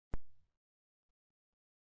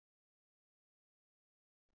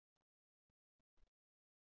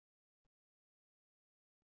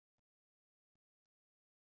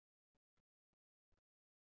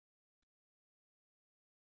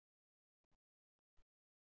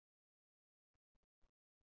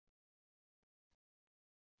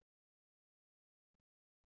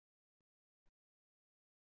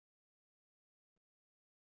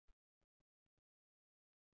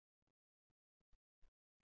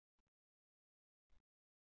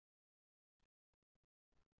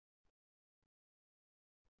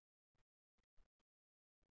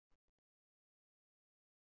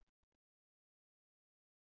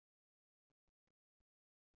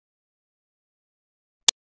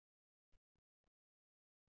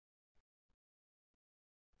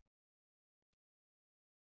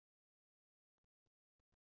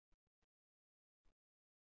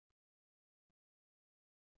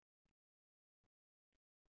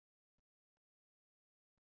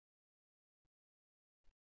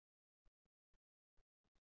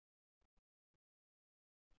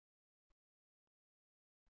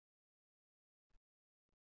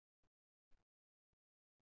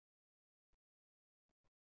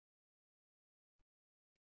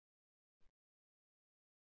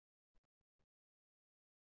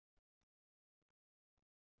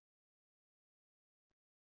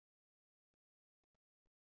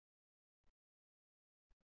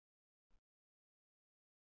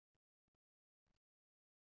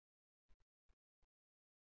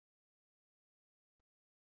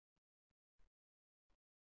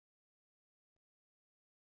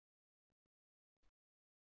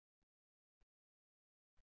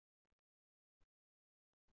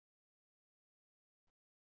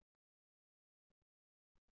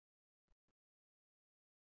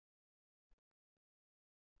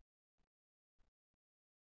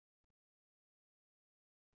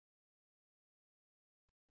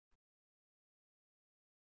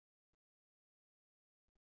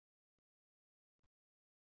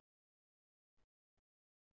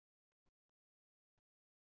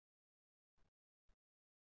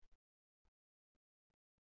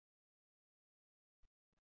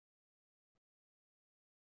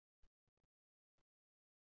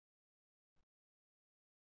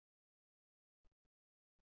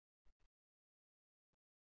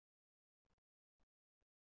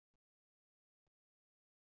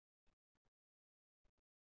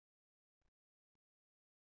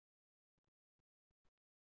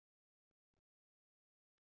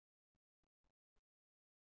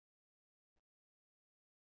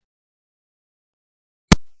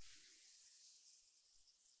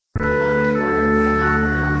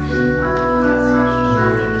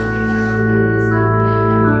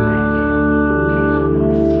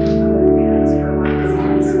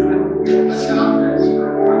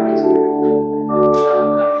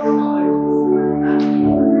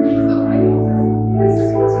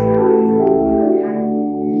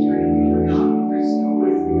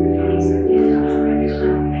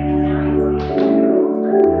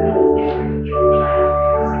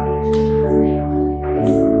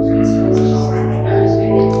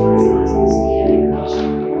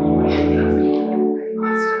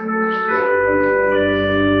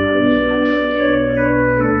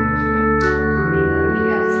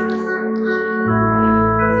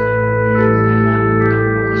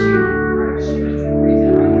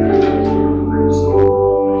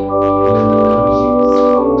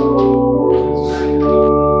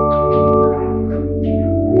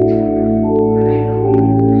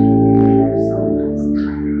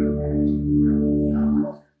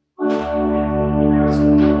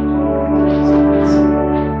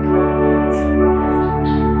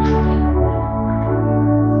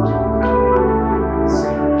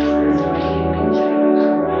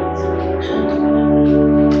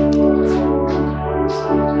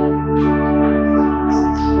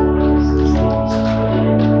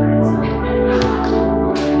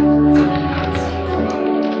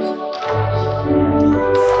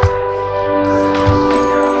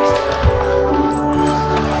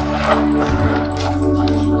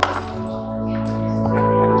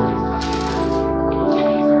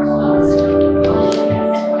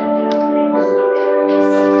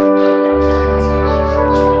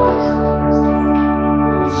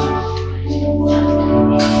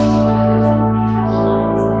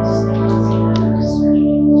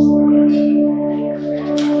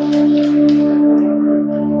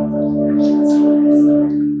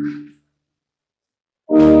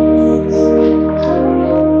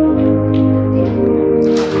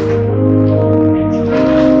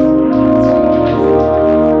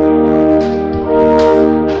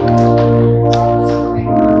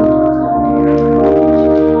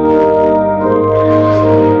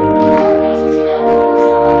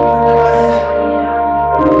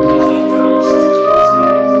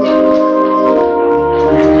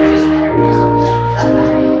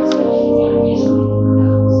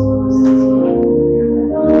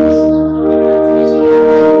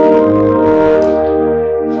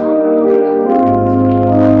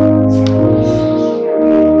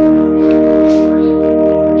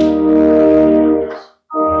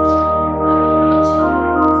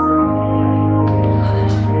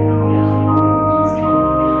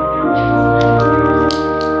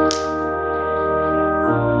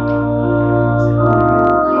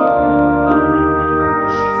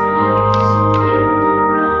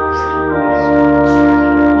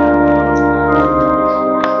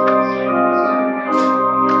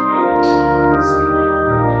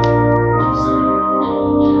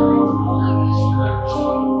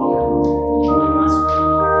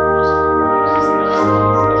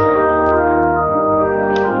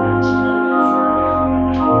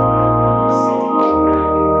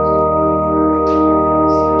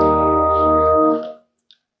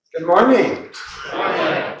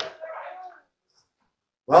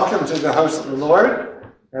Welcome to the house of the Lord.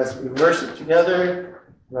 As we worship together,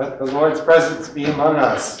 let the Lord's presence be among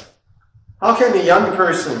us. How can a young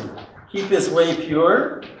person keep his way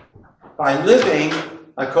pure? By living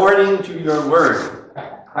according to your word.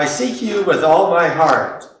 I seek you with all my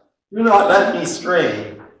heart. Do not let me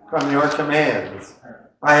stray from your commands.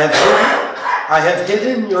 I have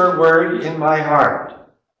hidden your word in my heart,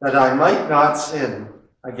 that I might not sin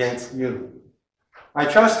against you. I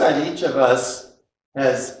trust that each of us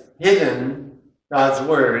has hidden God's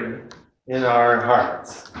word in our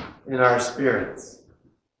hearts, in our spirits.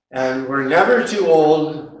 And we're never too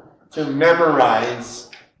old to memorize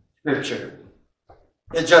Scripture.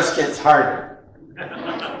 It just gets harder.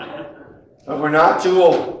 But we're not too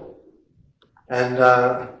old. And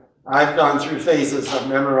I've gone through phases of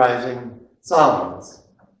memorizing songs,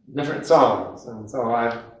 different songs. And so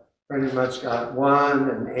I've pretty much got 1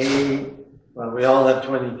 and 8. Well, we all have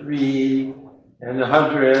 23 and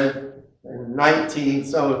 100 and 19.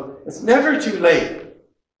 So it's never too late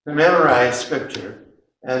to memorize Scripture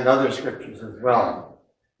and other scriptures as well.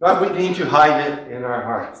 But we need to hide it in our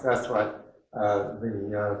hearts. That's what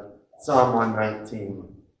the Psalm 119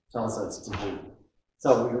 tells us to do.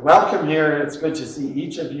 So we welcome here. It's good to see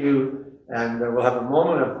each of you. And we'll have a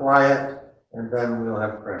moment of quiet, and then we'll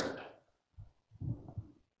have prayer.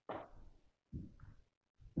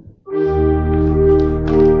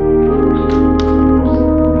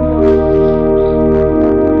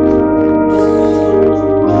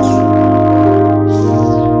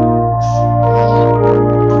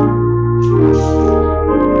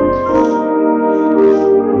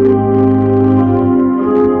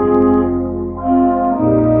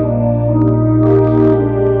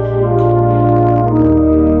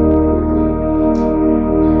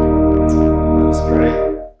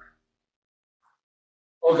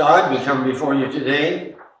 Before you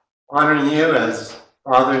today, honoring you as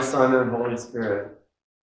Father, Son, and Holy Spirit.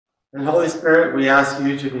 And Holy Spirit, we ask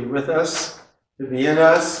you to be with us, to be in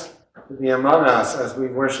us, to be among us as we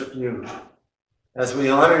worship you, as we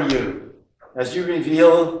honor you, as you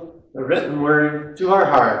reveal the written word to our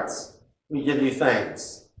hearts. We give you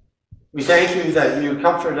thanks. We thank you that you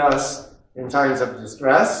comfort us in times of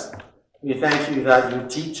distress. We thank you that you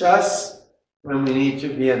teach us when we need to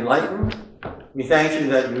be enlightened. We thank you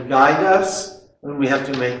that you guide us when we have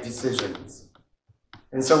to make decisions.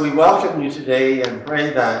 And so we welcome you today and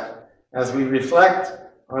pray that as we reflect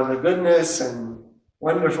on the goodness and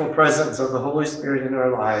wonderful presence of the Holy Spirit in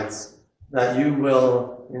our lives, that you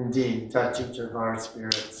will indeed touch each of our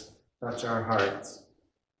spirits, touch our hearts,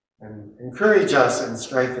 and encourage us and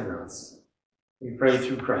strengthen us. We pray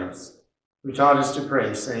through Christ, who taught us to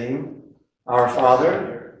pray, saying, Our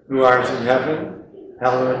Father, who art in heaven,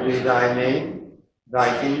 hallowed be thy name.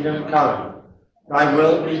 Thy kingdom come, thy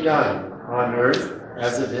will be done on earth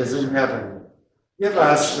as it is in heaven. Give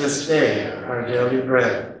us this day our daily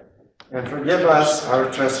bread, and forgive us our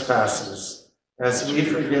trespasses, as we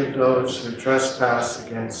forgive those who trespass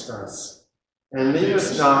against us. And lead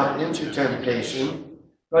us not into temptation,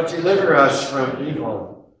 but deliver us from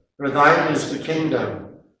evil. For thine is the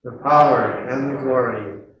kingdom, the power, and the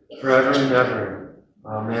glory, forever and ever.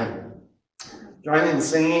 Amen. Join in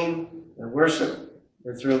singing and worship.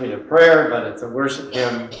 It's really a prayer, but it's a worship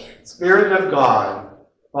hymn. Spirit of God,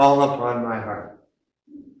 fall upon my heart.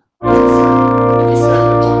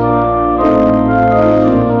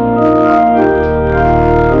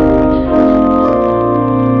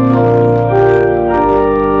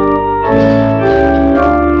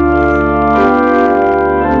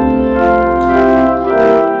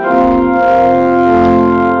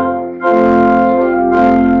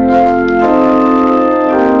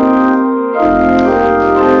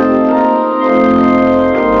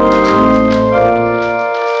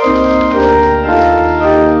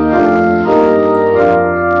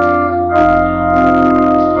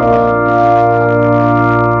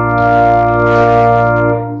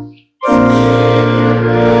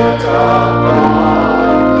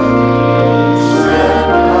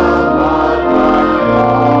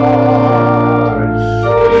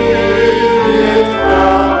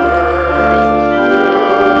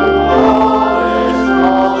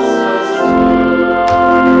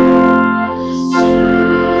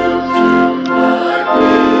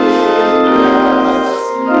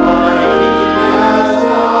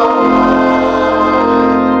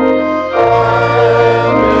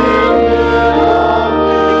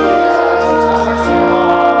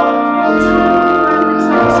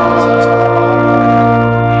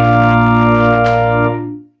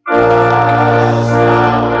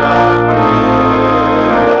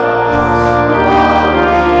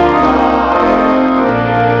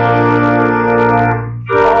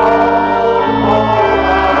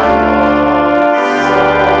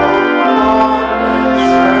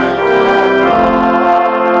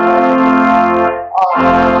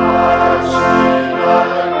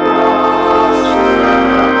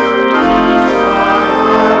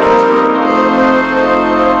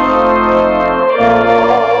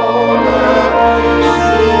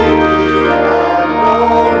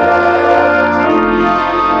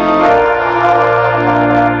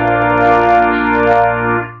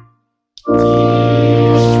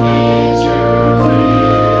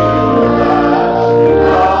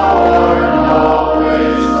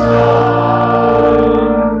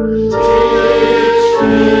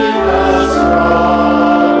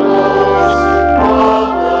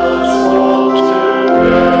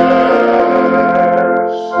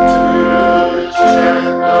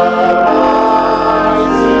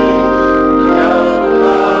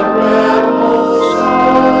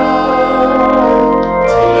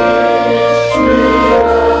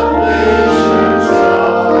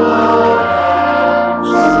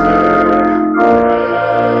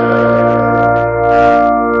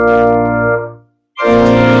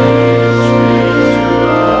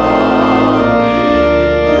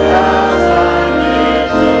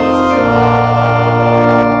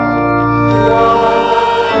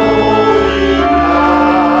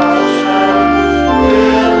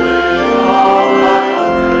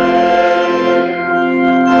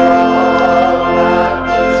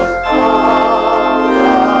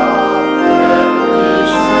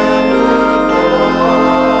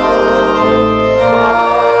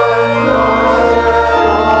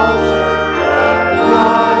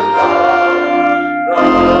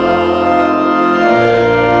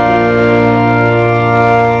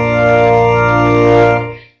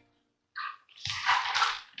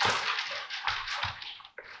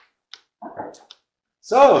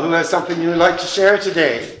 have something you would like to share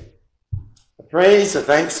today? A praise, a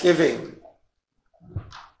thanksgiving.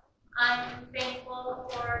 I'm thankful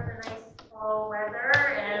for the nice fall weather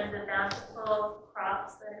and the bountiful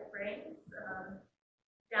crops that it brings.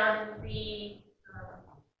 Down in the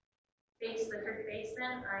church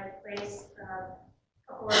basement, I placed a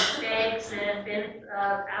couple of bags and bins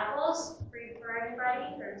of apples free for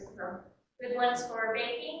anybody. There's some good ones for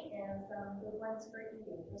baking and some good ones for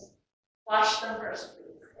eating. Just wash them first, please.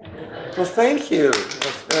 Well, thank you.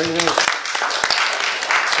 That's very nice.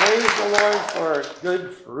 Praise the Lord for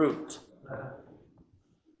good fruit.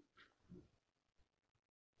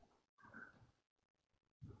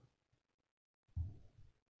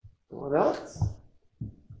 What else?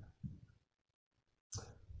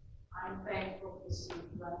 I'm thankful to see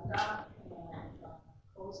Brenda and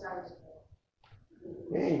co-size.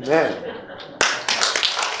 Amen.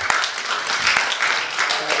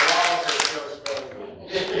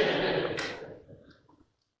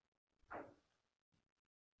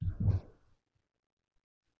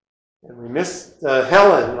 And we missed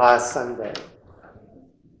Helen last Sunday.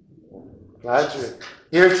 Glad you're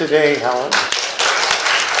here today, Helen.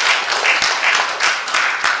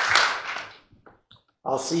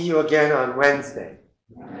 I'll see you again on Wednesday.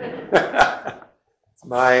 It's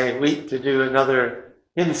my week to do another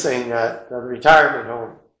hymn sing at the retirement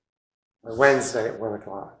home on Wednesday at 1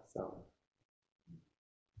 o'clock. So,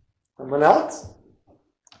 someone else?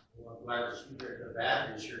 Well, I'm glad to see the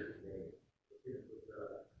band is here today.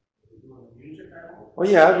 Doing music, I hope. Oh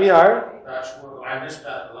yeah, we are. That's what I missed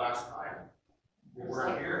that the last time. We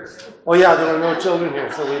weren't here. Oh yeah, there were no children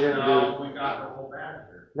here, so we didn't do. No, we got the whole band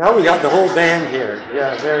here. Now we got the whole band here.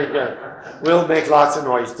 Yeah, very good. We'll make lots of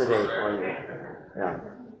noise today for you. Yeah.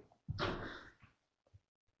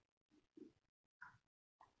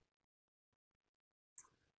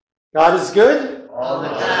 God is good? All the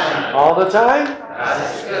time. All the time? God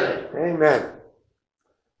is good. Amen.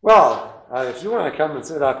 Well, if you want to come and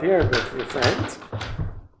sit up here with your friends.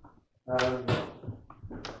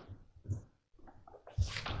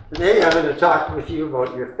 Today I'm going to talk with you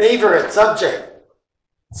about your favorite subject,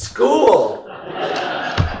 school.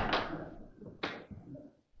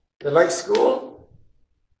 You like school?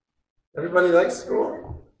 Everybody likes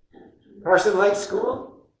school? Carson likes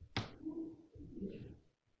school?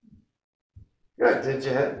 Good.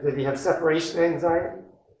 Did he have separation anxiety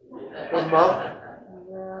from mom?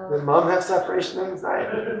 Did mom have separation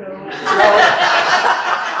anxiety? No.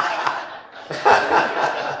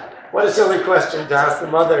 What a silly question to ask the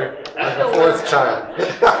mother of the fourth child.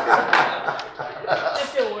 I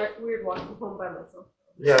feel weird walking home by myself.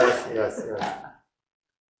 Yes.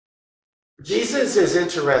 Jesus is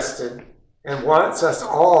interested and wants us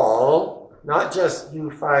all, not just you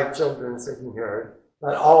 5 children sitting here,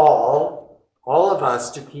 but all of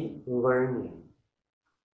us to keep learning.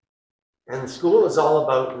 And school is all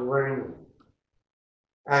about learning.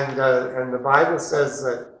 And the Bible says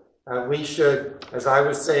that we should, as I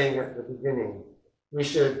was saying at the beginning, we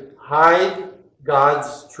should hide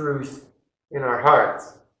God's truth in our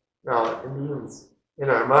hearts. Now, it means in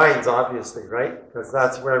our minds, obviously, right? Because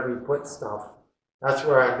that's where we put stuff. That's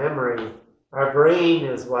where our memory, our brain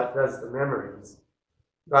is what does the memories.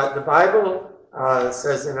 But the Bible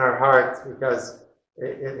says in our hearts because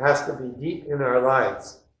it has to be deep in our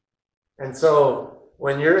lives. And so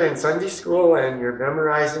when you're in Sunday school and you're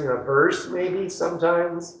memorizing a verse maybe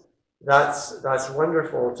sometimes, that's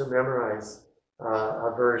wonderful to memorize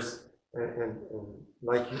a verse. And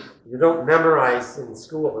like you don't memorize in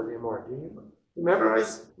school anymore, do you? You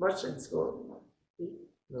memorize much in school?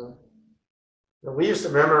 No. No, we used to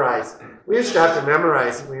memorize. We used to have to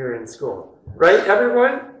memorize when we were in school. Right,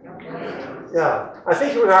 everyone? Yeah. I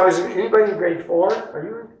think when I was in, anybody in grade 4? Are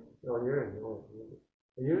you in? No, you're in. No,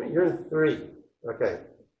 you're in 3. Okay.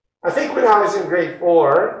 I think when I was in grade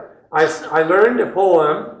 4, I learned a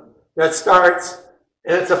poem that starts,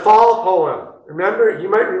 and it's a fall poem. Remember, you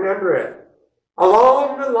might remember it.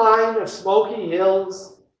 Along the line of smoky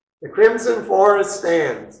hills, the crimson forest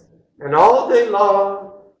stands, and all day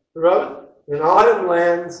long, throughout in autumn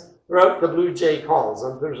lands, throughout the blue jay calls.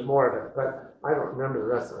 And there's more of it, but I don't remember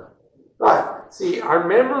the rest of it. But see, our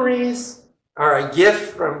memories are a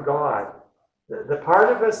gift from God. The part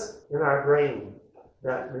of us in our brain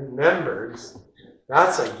that remembers,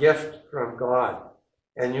 that's a gift from God.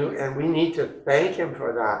 And we need to thank Him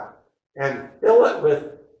for that and fill it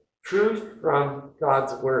with truth from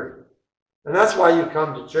God's Word. And that's why you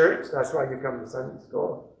come to church. That's why you come to Sunday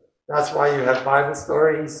school. That's why you have Bible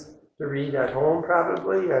stories to read at home,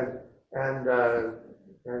 probably, and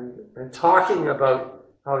talking about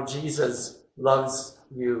how Jesus loves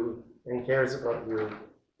you and cares about you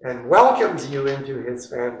and welcomes you into his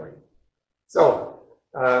family. So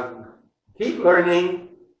keep learning.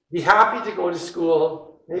 Be happy to go to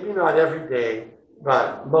school. Maybe not every day,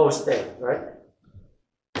 but most days, right?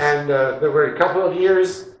 And there were a couple of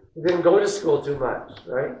years we didn't go to school too much,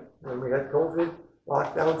 right? When we had COVID,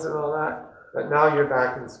 lockdowns and all that. But now you're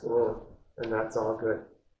back in school, and that's all good.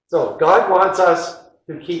 So God wants us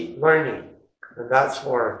to keep learning, and that's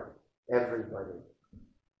for everybody,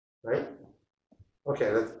 right?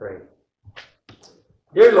 Okay, let's pray.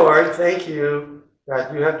 Dear Lord, thank you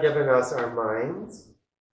that you have given us our minds.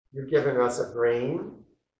 You've given us a brain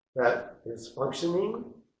that is functioning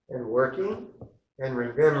and working and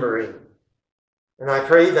remembering. And I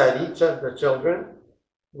pray that each of the children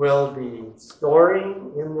will be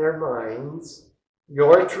storing in their minds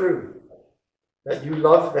your truth, that you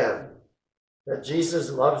love them, that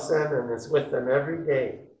Jesus loves them and is with them every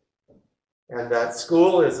day, and that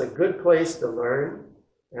school is a good place to learn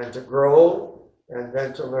and to grow and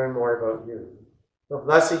then to learn more about you. So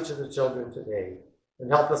bless each of the children today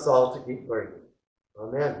and help us all to keep learning.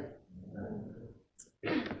 Amen.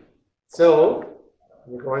 So,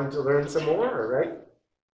 we're going to learn some more, right?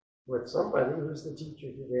 With somebody who's the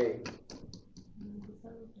teacher today.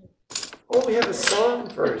 Oh, we have a song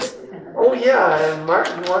first. Oh, yeah, and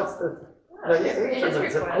Martin wants the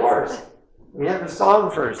instruments, of course. We have a song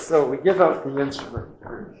first, so we give out the instrument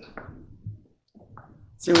first.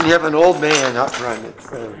 See, when you have an old man up front, it's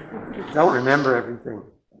don't remember everything.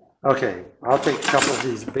 Okay, I'll take a couple of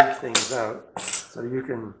these big things out, so you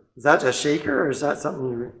can. Is that a shaker, or is that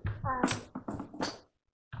something you?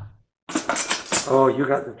 Oh, you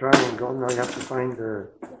got the triangle. Now you have to find the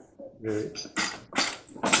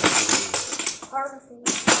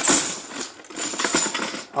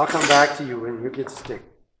I'll come back to you when you get the stick.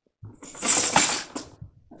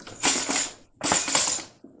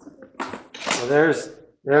 So there's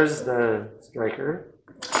the striker.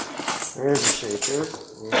 There's the shaker.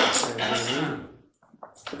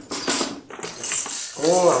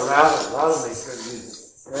 Oh, a rattle. That'll make good music.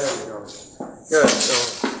 There we go. Good.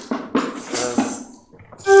 So.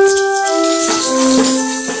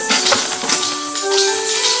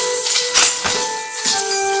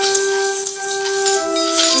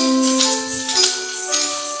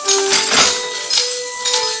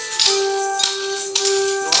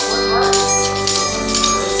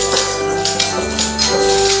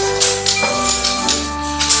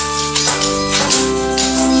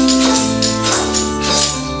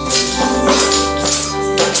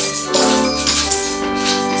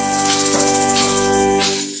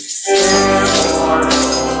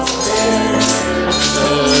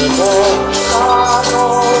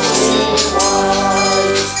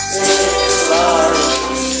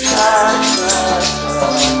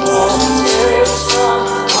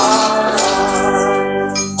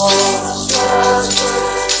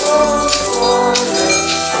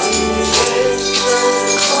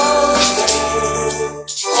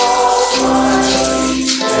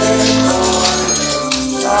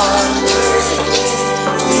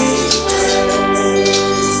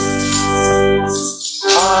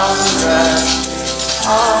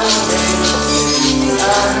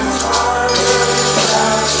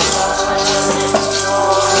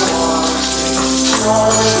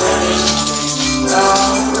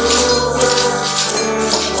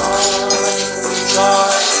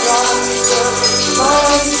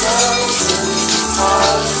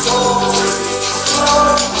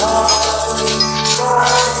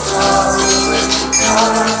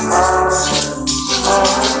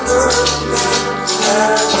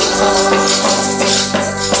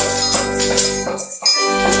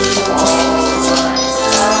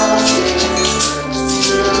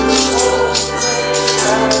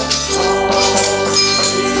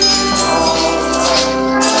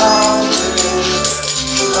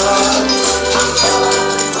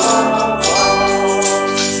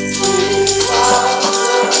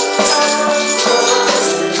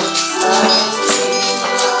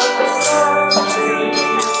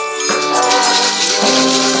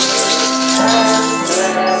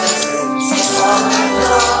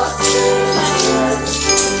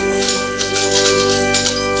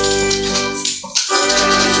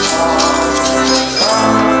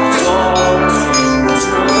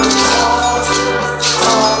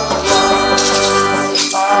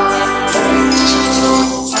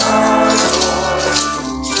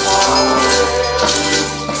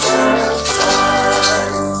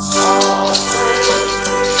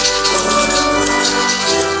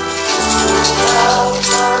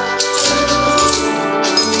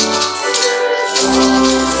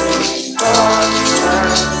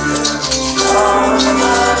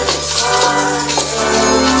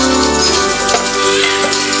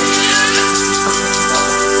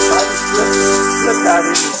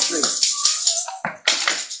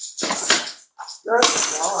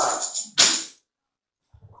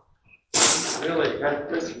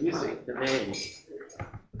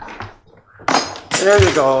 There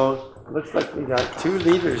you go. Looks like we got 2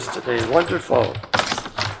 leaders today. Wonderful.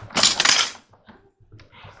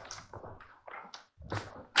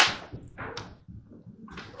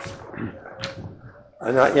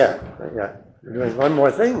 Not yet. Not yet. We're doing one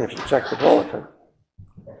more thing if you check the bulletin.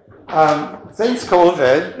 Since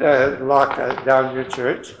COVID locked down your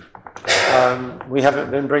church, we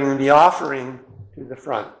haven't been bringing the offering to the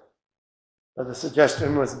front. So the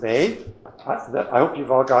suggestion was made. I hope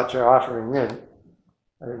you've all got your offering in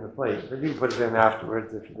the plate, but you can put it in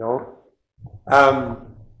afterwards if you don't.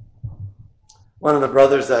 One of the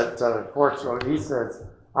brothers at Forks Road, he says,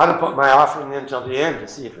 I don't put my offering in until the end to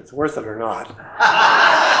see if it's worth it or not.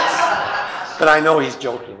 But I know he's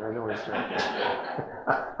joking.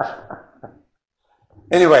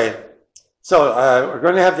 Anyway, so we're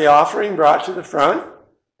going to have the offering brought to the front,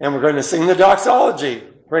 and we're going to sing the doxology.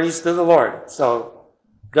 Praise to the Lord. So,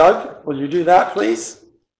 Doug, will you do that, please?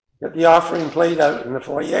 Get the offering plate out in the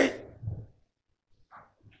foyer.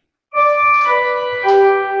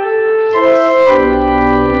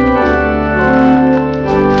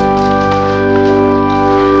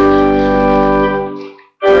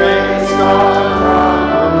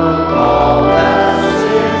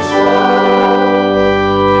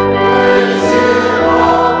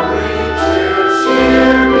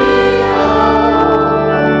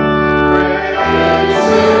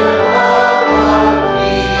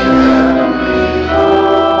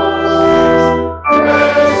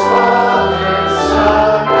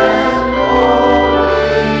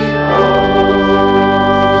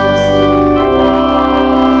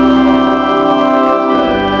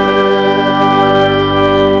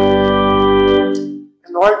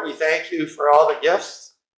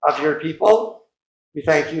 Of your people. We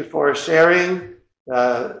thank you for sharing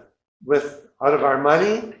out of our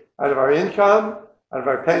money, out of our income, out of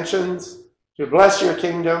our pensions, to bless your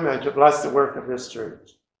kingdom and to bless the work of this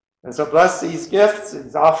church. And so bless these gifts,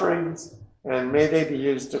 these offerings, and may they be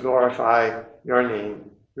used to glorify your name.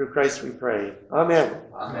 Through Christ we pray. Amen.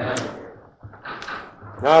 Amen.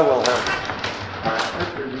 Now we'll have our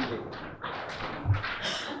scripture reading.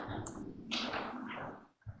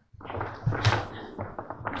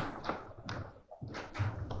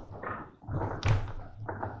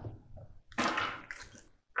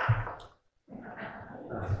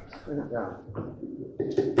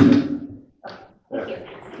 Thank you.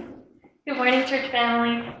 Good morning, church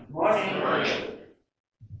family. Morning.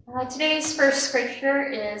 Today's first scripture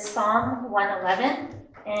is Psalm 111,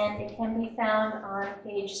 and it can be found on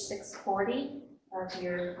page 640 of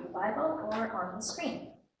your Bible or on the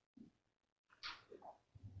screen.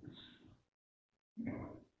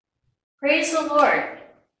 Praise the Lord.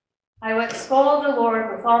 I will extol the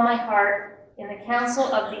Lord with all my heart in the council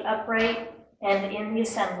of the upright and in the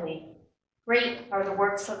assembly. Great are the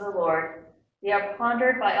works of the Lord. They are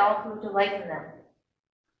pondered by all who delight in them.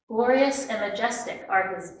 Glorious and majestic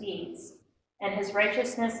are his deeds, and his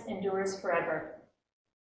righteousness endures forever.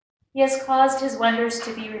 He has caused his wonders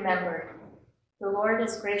to be remembered. The Lord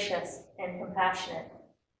is gracious and compassionate.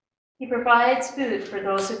 He provides food for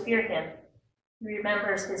those who fear him. He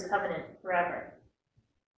remembers his covenant forever.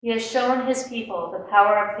 He has shown his people the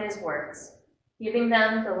power of his works, giving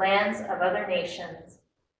them the lands of other nations.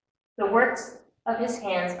 The works of his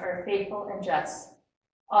hands are faithful and just.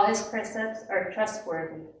 All his precepts are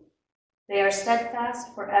trustworthy. They are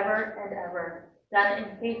steadfast forever and ever, done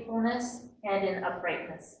in faithfulness and in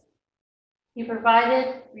uprightness. He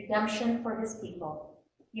provided redemption for his people.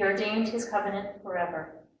 He ordained his covenant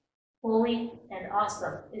forever. Holy and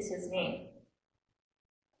awesome is his name.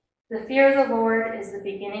 The fear of the Lord is the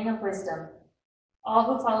beginning of wisdom. All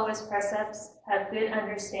who follow his precepts have good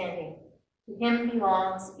understanding. To him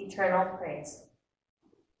belongs eternal praise.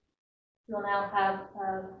 We'll now have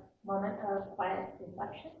a moment of quiet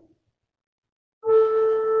reflection.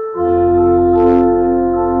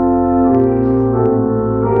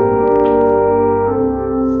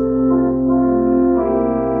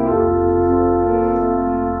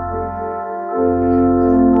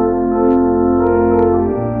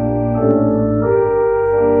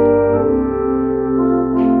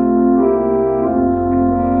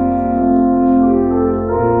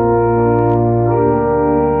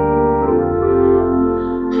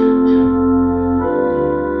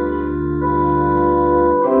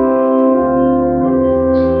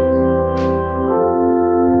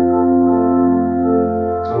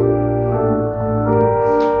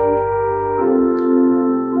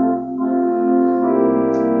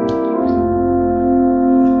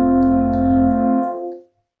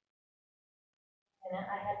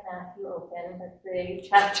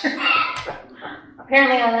 Chapter.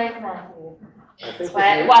 Apparently I like Matthew. think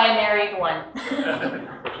Why I married one.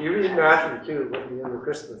 if you read Matthew 2, it'll be in the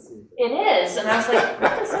Christmas season. It is, and I was like,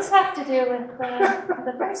 what does this have to do with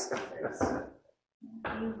the first verse?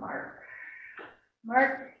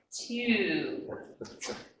 Mark 2,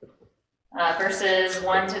 verses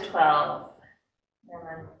 1 to 12. And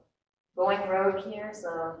I'm going rogue here,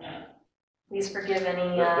 so please forgive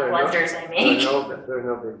any blunders I make. There are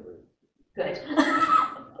no big words. Good.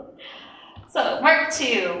 So, Mark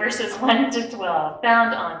 2, verses 1 to 12,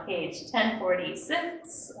 found on page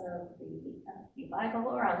 1046 of the Bible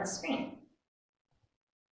or on the screen.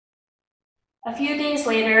 A few days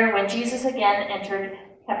later, when Jesus again entered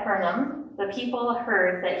Capernaum, the people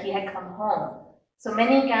heard that he had come home. So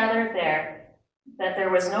many gathered there that there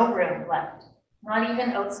was no room left, not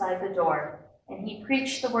even outside the door, and he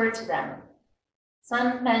preached the word to them.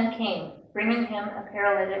 Some men came, bringing him a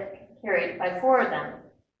paralytic carried by 4 of them.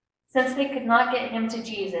 Since they could not get him to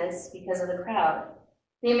Jesus because of the crowd,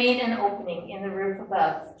 they made an opening in the roof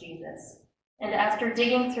above Jesus, and after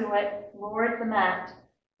digging through it, lowered the mat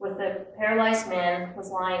with the paralyzed man was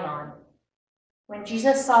lying on. When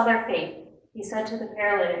Jesus saw their faith, he said to the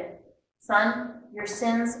paralytic, "Son, your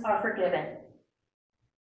sins are forgiven."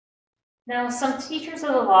 Now some teachers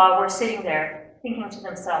of the law were sitting there, thinking to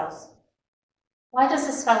themselves, "Why does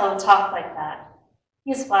this fellow talk like that?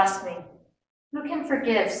 He is blaspheming. Who can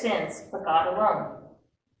forgive sins but God alone?"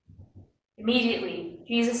 Immediately,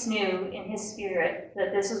 Jesus knew in his spirit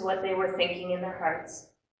that this is what they were thinking in their hearts,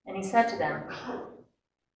 and he said to them,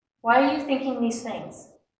 "Why are you thinking these things?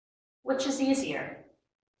 Which is easier,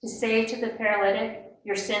 to say to the paralytic,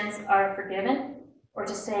 'Your sins are forgiven,' or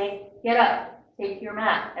to say, 'Get up, take your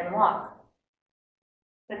mat, and walk'?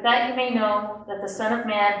 But that you may know that the Son of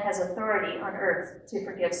Man has authority on earth to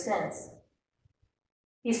forgive sins."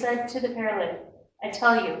 He said to the paralytic, "I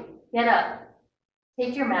tell you, get up,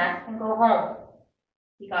 take your mat, and go home."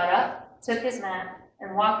 He got up, took his mat,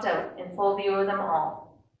 and walked out in full view of them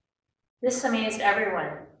all. This amazed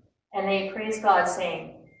everyone, and they praised God,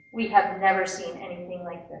 saying, "We have never seen anything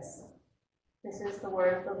like this." This is the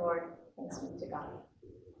word of the Lord. Thanks be to God.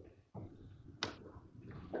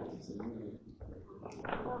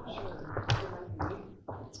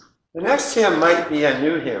 The next hymn might be a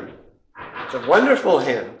new hymn. It's a wonderful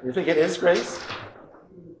hymn. You think it is, Grace?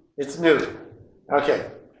 It's new.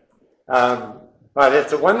 Okay. But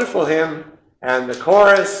it's a wonderful hymn, and the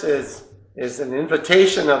chorus is an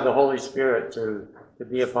invitation of the Holy Spirit to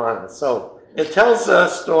be upon us. So it tells a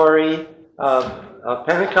story of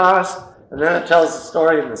Pentecost, and then it tells a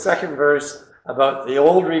story in the second verse about the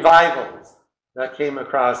old revivals that came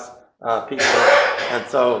across people. And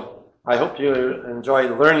so I hope you enjoy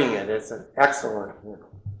learning it. It's an excellent hymn.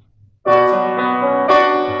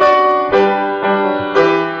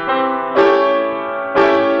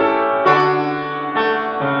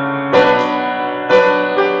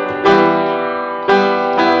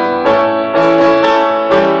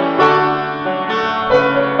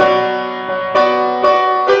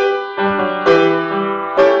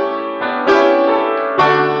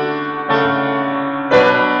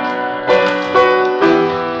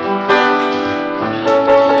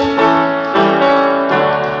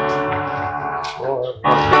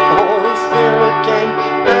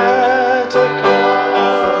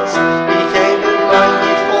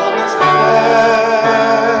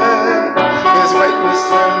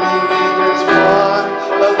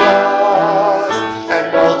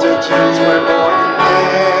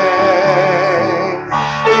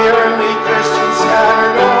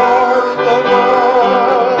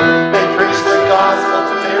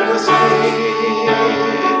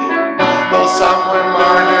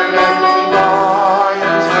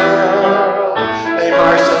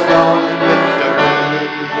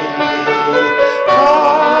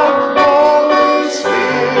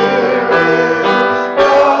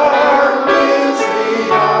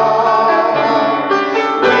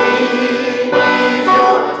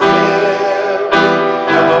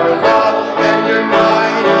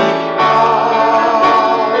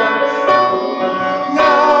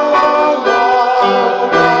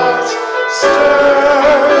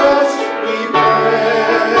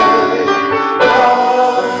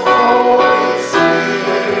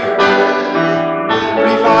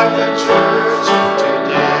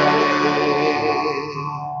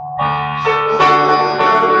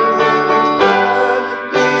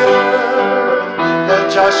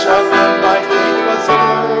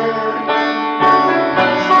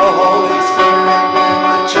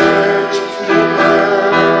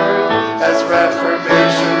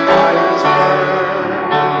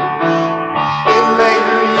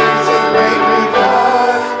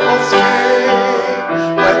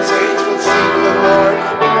 Saints will seek the Lord.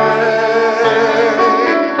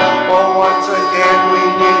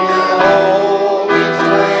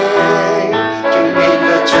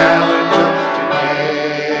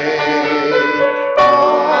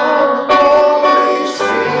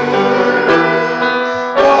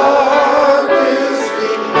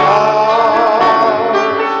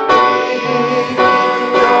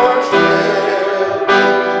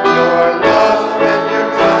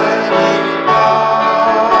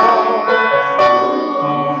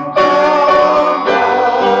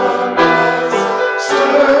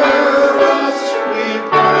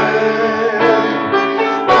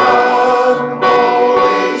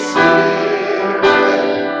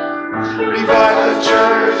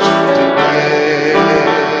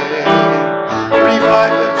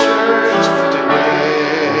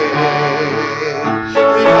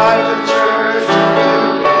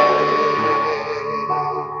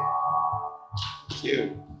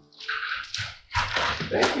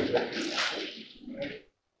 Thank you.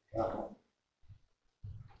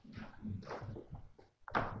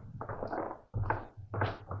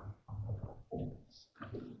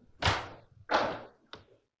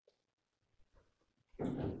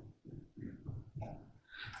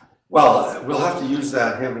 Well, we'll have to use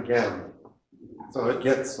that hymn again, so it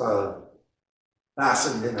gets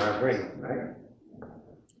fastened in our brain, right?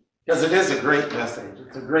 Because it is a great message.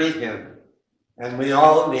 It's a great hymn. And we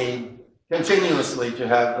all need continuously to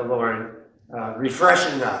have the Lord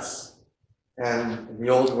refreshing us, and the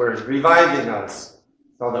old word, reviving us,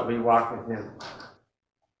 so that we walk with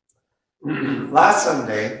Him. Last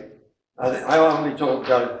Sunday, I only told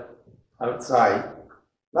Doug outside.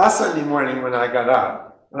 Last Sunday morning when I got up,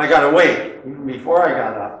 when I got awake, even before I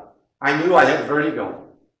got up, I knew I had vertigo.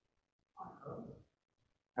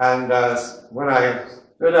 And when I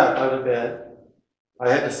stood up out of bed, I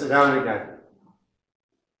had to sit down again.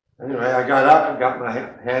 Anyway, I got up and got my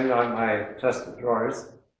hand on my chest of drawers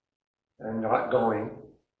and got going.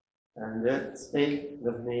 And it stayed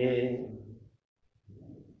with me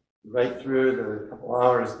right through the couple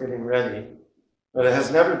hours getting ready. But it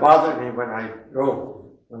has never bothered me when I've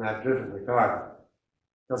driven the car.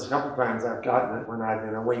 Because a couple times I've gotten it when I've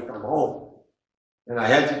been away from home. And I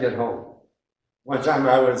had to get home. One time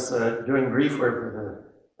I was doing grief work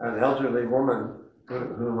with an elderly woman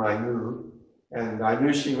whom I knew. And I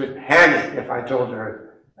knew she would panic if I told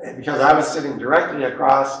her, because I was sitting directly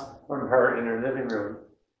across from her in her living room.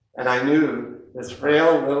 And I knew this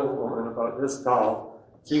frail little woman about this tall,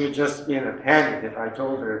 she would just be in a panic if I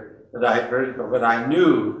told her that I had vertigo. But I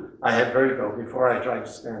knew I had vertigo before I tried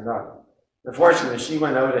to stand up. But fortunately, she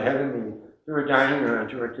went out ahead of me to her dining room and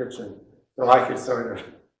to her kitchen, so I could sort of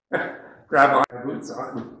grab my boots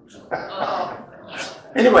on.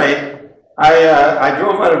 Anyway, I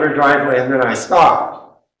drove out of her driveway and then I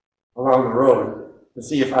stopped along the road to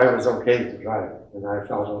see if I was okay to drive, and I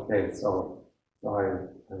felt okay, so I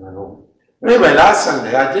went home. But anyway, last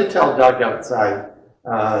Sunday, I did tell Doug outside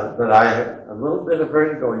that I had a little bit of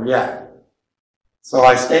vertigo yet. So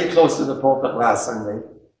I stayed close to the pulpit last Sunday,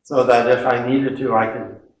 so that if I needed to, I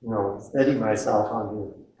could, steady myself on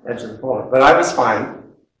the edge of the pulpit. But I was fine,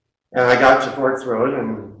 and I got to Forks Road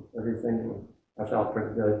and everything. I felt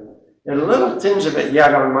pretty good. And a little tinge of it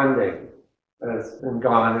yet on Monday, but it's been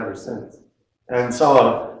gone ever since. And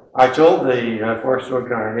so I told the Forks Road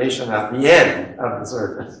congregation at the end of the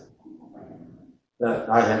service that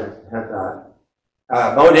I had that.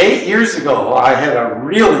 About 8 years ago, I had a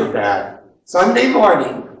really bad Sunday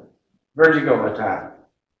morning vertigo attack.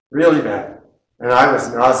 Really bad. And I was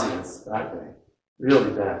nauseous that day.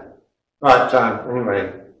 Really bad. But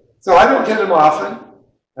anyway, so I don't get them often.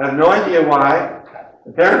 I have no idea why.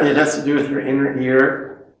 Apparently it has to do with your inner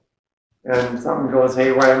ear. And something goes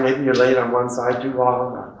haywire. Maybe you're laid on one side too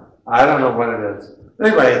long. I don't know what it is.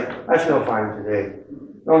 Anyway, I feel fine today.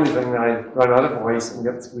 The only thing I run out of voice and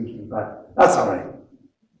get squeaky, but that's all right.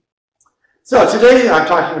 So today I'm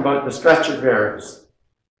talking about the stretcher bearers.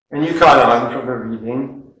 And you caught on from the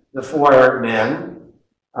reading. The 4 men.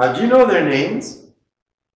 Do you know their names?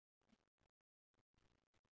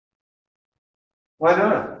 Why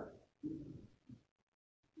not?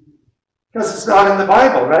 Because it's not in the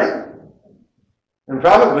Bible, right? And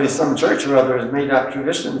probably some church or other has made up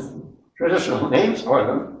traditional names for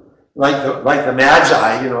them. Like the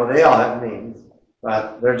Magi, they all have names,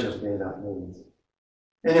 but they're just made up names.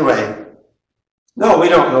 Anyway, no, we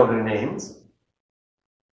don't know their names.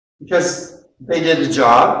 Because they did a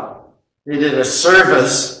job. They did a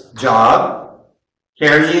service job,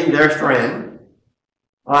 carrying their friend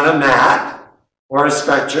on a mat or a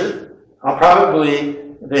stretcher. Probably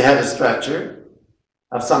they had a stretcher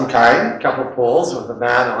of some kind, a couple poles with a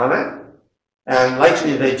mat on it. And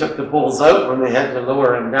likely they took the poles out when they had to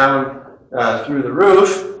lower them down through the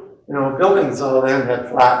roof. Buildings all then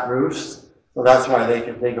had flat roofs, so that's why they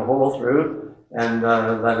could dig a hole through and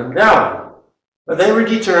let them down. But they were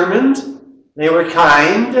determined. They were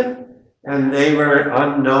kind, and they were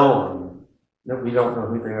unknown. We don't know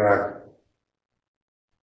who they are.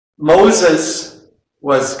 Moses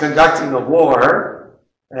was conducting a war,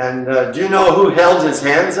 and do you know who held his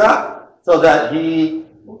hands up so that he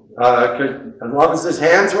could, as long as his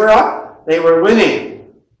hands were up, they were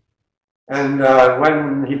winning. And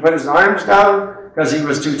when he put his arms down because he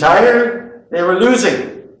was too tired, they were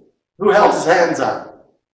losing. Who held his hands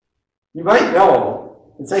up? You might know.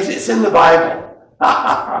 It's in the Bible,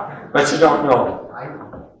 but you don't know. I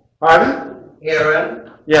know. Pardon?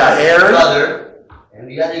 Aaron. Yeah, Aaron. Brother. And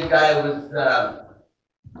the other guy was,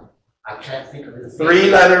 I can't think of his name.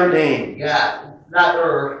 3-letter name. Yeah, not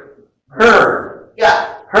Ur. Her.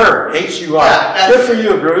 Yeah, Her, H-U-R. Yeah, Good for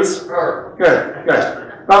you, Bruce. Her. Good,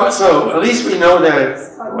 good. Well, so at least we know that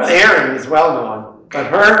Aaron is well known, but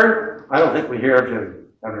her, I don't think we hear of him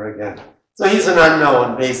ever again. So he's an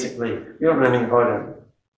unknown, basically. We don't know anything about him.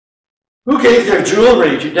 Who gave their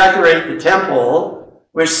jewelry to decorate the temple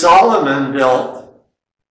which Solomon built?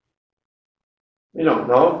 We don't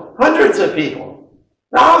know. Hundreds of people,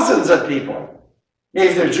 thousands of people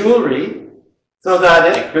gave their jewelry so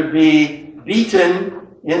that it could be beaten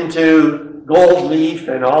into gold leaf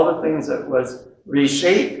and all the things it was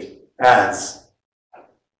reshaped as.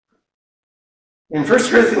 In 1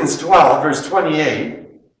 Corinthians 12, verse 28,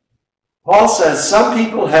 Paul says some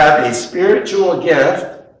people have a spiritual gift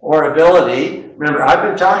or ability. Remember, I've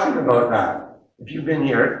been talking about that. If you've been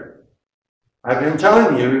here, I've been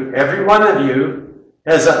telling you, every one of you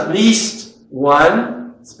has at least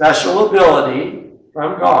one special ability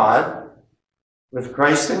from God with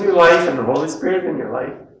Christ in your life and the Holy Spirit in your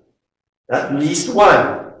life. At least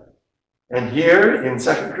one. And here in 1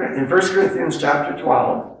 Corinthians chapter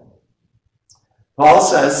 12, Paul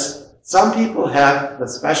says some people have the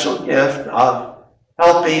special gift of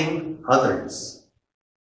helping others.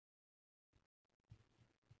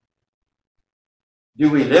 Do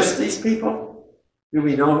we list these people? Do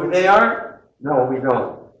we know who they are? No, we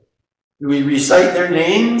don't. Do we recite their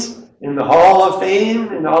names in the Hall of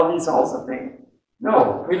Fame, in all these halls of fame?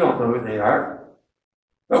 No, we don't know who they are.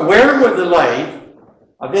 But where would the life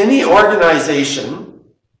of any organization,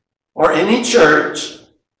 or any church,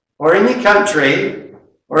 or any country,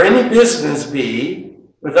 or any business be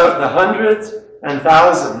without the hundreds and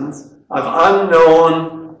thousands of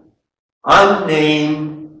unknown,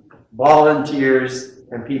 unnamed volunteers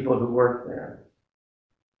and people who work there?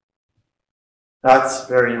 That's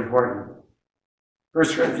very important.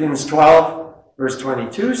 1 Corinthians 12, verse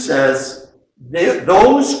 22 says,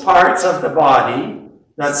 those parts of the body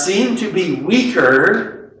that seem to be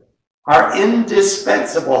weaker are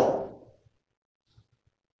indispensable.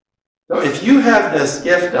 So if you have this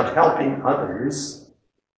gift of helping others,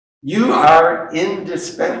 you are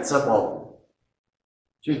indispensable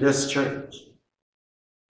to this church.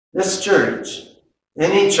 This church,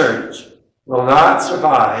 any church, will not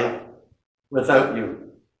survive without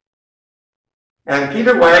you. And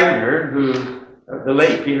Peter Wagner, the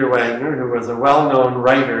late Peter Wagner, who was a well-known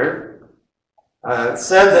writer,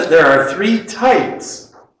 said that there are three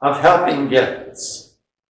types of helping gifts: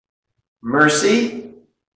 mercy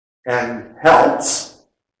and helps,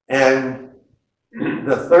 and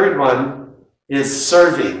the third one is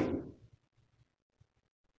serving.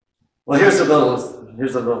 Well, here's a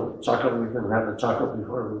little chuckle. We can have a chuckle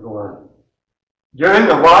before we go on. During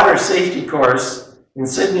a water safety course in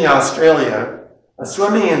Sydney, Australia, a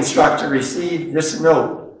swimming instructor received this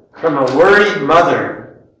note from a worried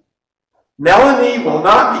mother: Melanie will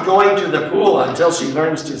not be going to the pool until she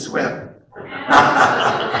learns to swim.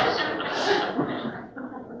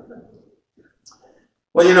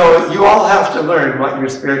 Well, you know, you all have to learn what your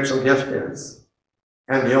spiritual gift is.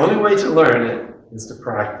 And the only way to learn it is to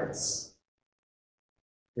practice.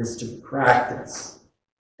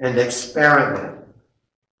 And experiment.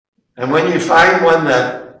 And when you find one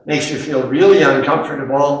that makes you feel really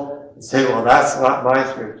uncomfortable, you say, well, that's not my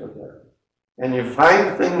spiritual gift. And you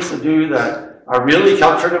find things to do that are really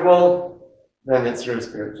comfortable, then it's your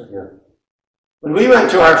spiritual gift. When we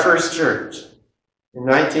went to our first church in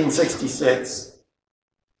 1966,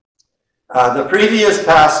 the previous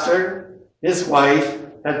pastor, his wife,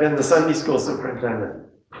 had been the Sunday school superintendent.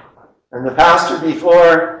 And the pastor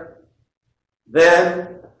before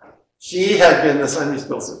then, she had been the Sunday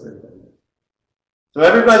school superintendent. So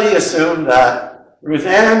everybody assumed that Ruth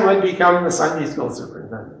Ann would become the Sunday school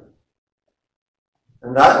superintendent.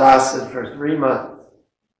 And that lasted for 3 months.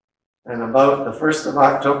 And about the 1st of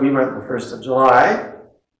October, we went the 1st of July.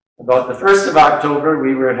 About the 1st of October,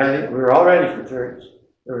 we were all ready for church.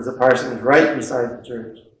 There was a parsonage right beside the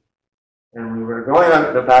church. And we were going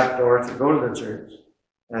out the back door to go to the church.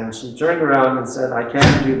 And she turned around and said, I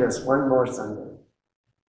can't do this one more Sunday.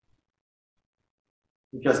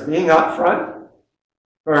 Because being up front,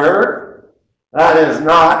 for her, that is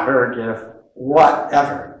not her gift,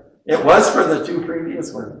 whatever. It was for the two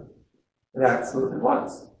previous women. It absolutely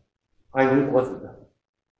was. I knew both of them.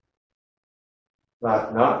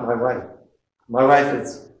 But not my wife. My wife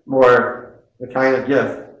is more the kind of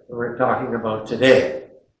gift that we're talking about today,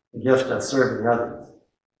 the gift of serving others.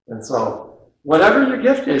 And so, whatever your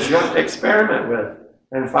gift is, you have to experiment with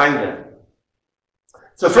and find it.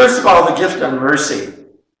 So first of all, the gift of mercy.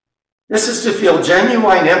 This is to feel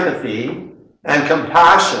genuine empathy and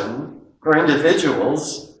compassion for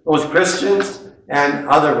individuals, both Christians and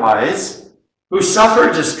otherwise, who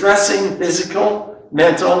suffer distressing physical,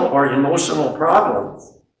 mental, or emotional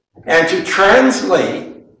problems, and to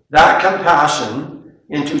translate that compassion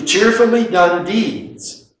into cheerfully done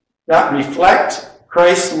deeds that reflect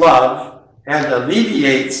Christ's love and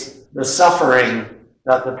alleviates the suffering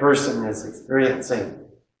that the person is experiencing.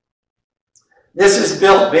 This is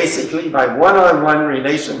built basically by one-on-one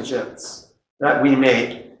relationships that we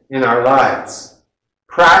make in our lives.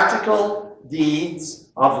 Practical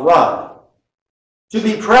deeds of love. To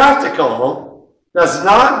be practical does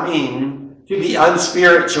not mean to be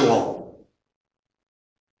unspiritual.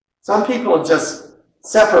 Some people just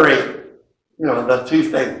separate, the two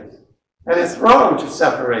things. And it's wrong to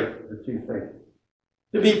separate the two things.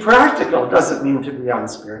 To be practical doesn't mean to be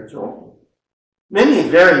unspiritual. Many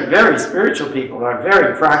very, very spiritual people are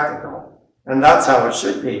very practical, and that's how it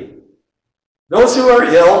should be. Those who are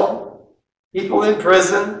ill, people in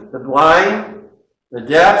prison, the blind, the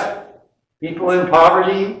deaf, people in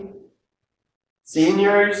poverty,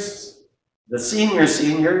 seniors, the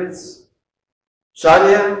seniors,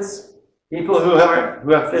 shut-ins, people who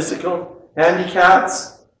have physical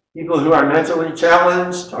handicaps, people who are mentally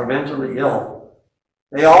challenged or mentally ill.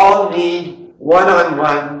 They all need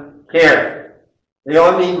one-on-one care. They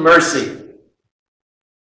all need mercy.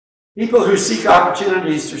 People who seek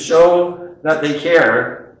opportunities to show that they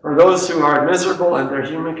care for those who are miserable in their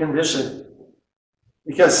human condition.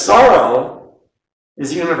 Because sorrow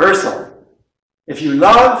is universal. If you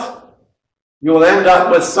love, you will end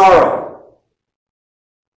up with sorrow.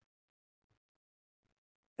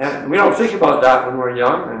 And we don't think about that when we're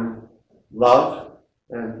young and love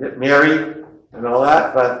and get married and all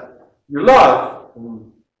that, but you love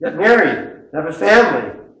and get married, have a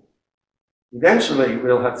family. Eventually,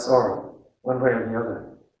 we'll have sorrow, one way or the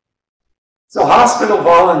other. So hospital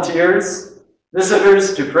volunteers,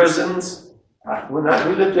 visitors to prisons. When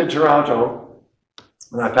we lived in Toronto,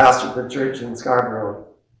 when I pastored the church in Scarborough,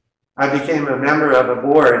 I became a member of a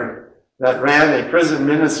board that ran a prison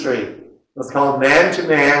ministry. It was called Man to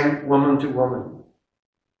Man, Woman to Woman.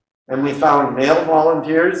 And we found male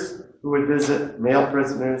volunteers who would visit male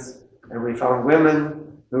prisoners, and we found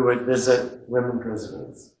women who would visit women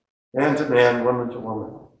prisoners. Man to man, woman to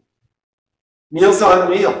woman. Meals on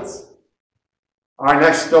Wheels. Our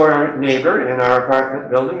next door neighbor in our apartment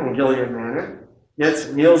building in Gilead Manor gets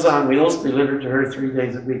Meals on Wheels delivered to her 3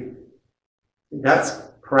 days a week. That's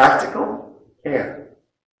practical care.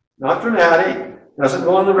 Not dramatic, doesn't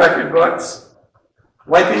go in the record books.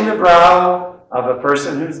 Wiping the brow of a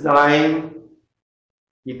person who's dying,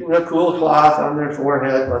 keeping a cool cloth on their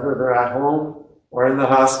forehead, whether they're at home or in the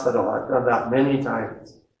hospital. I've done that many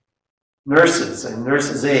times. Nurses and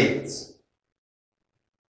nurses' aides.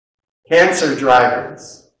 Cancer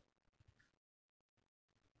drivers.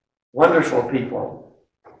 Wonderful people.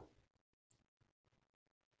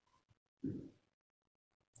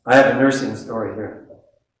 I have a nursing story here.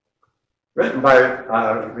 Written by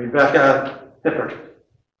Rebecca Pippert.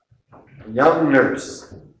 A young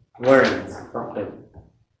nurse learns something.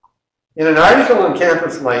 In an article in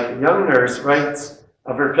Campus Life, a young nurse writes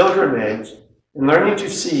of her pilgrimage in learning to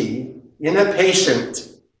see in a patient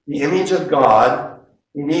the image of God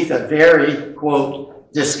beneath a very,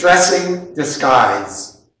 quote, distressing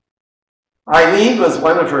disguise. Eileen was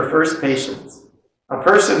one of her first patients, a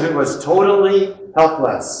person who was totally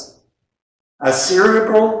helpless. A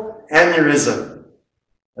cerebral aneurysm,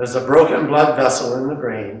 there's a broken blood vessel in the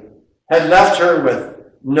brain, had left her with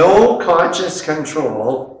no conscious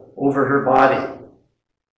control over her body.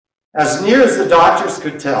 As near as the doctors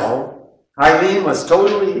could tell, Eileen was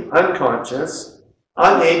totally unconscious,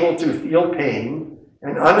 unable to feel pain,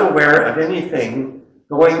 and unaware of anything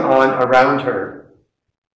going on around her.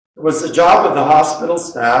 It was the job of the hospital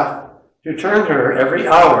staff to turn her every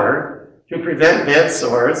hour to prevent bed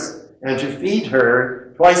sores and to feed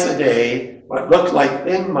her twice a day what looked like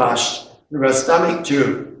thin mush through a stomach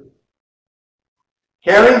tube.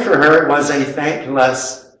 Caring for her was a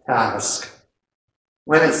thankless task.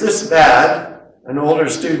 When it's this bad, an older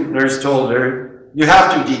student nurse told her, you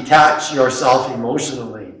have to detach yourself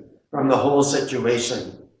emotionally from the whole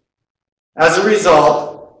situation. As a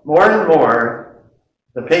result, more and more,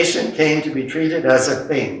 the patient came to be treated as a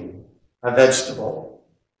thing, a vegetable.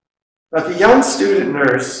 But the young student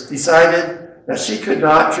nurse decided that she could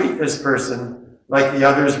not treat this person like the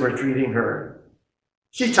others were treating her.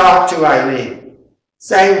 She talked to Eileen,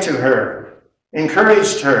 sang to her,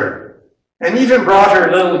 encouraged her, and even brought her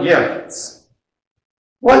little gifts.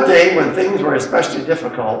 One day, when things were especially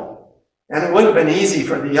difficult, and it would have been easy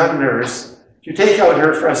for the young nurse to take out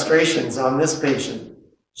her frustrations on this patient,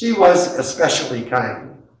 she was especially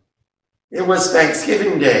kind. It was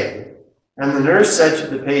Thanksgiving Day, and the nurse said to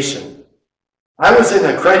the patient, "I was in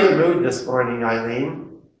a cruddy mood this morning,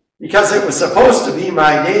 Eileen, because it was supposed to be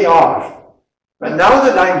my day off. But now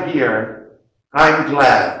that I'm here, I'm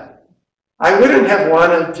glad. I wouldn't have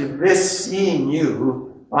wanted to miss seeing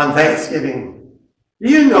you on Thanksgiving. Do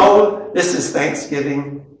you know this is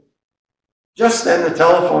Thanksgiving?" Just then the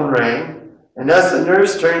telephone rang, and as the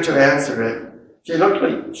nurse turned to answer it, she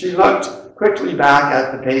looked quickly back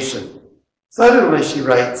at the patient. Suddenly, she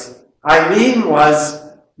writes, Eileen was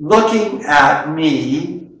looking at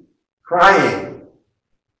me, crying.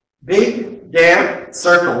 Big, damp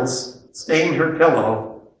circles stained her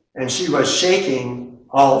pillow, and she was shaking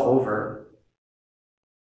all over.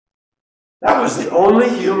 That was the only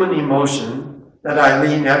human emotion that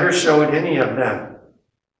Eileen ever showed any of them.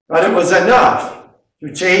 But it was enough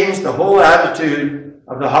to change the whole attitude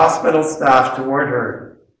of the hospital staff toward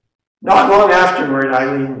her. Not long afterward,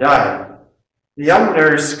 Eileen died. The young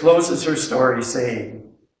nurse closes her story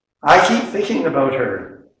saying, "I keep thinking about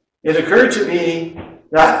her. It occurred to me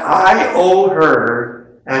that I owe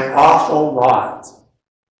her an awful lot.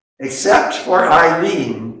 Except for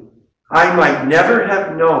Eileen, I might never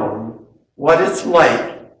have known what it's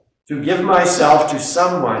like to give myself to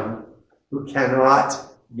someone who cannot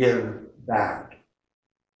give back."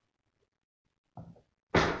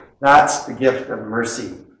 That's the gift of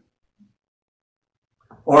mercy.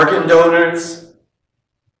 Organ donors,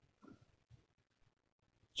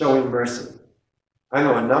 showing mercy. I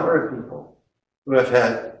know a number of people who have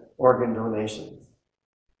had organ donations.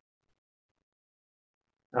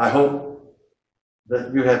 I hope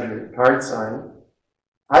that you have your card signed.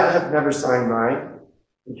 I have never signed mine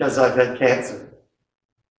because I've had cancer.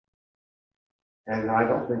 And I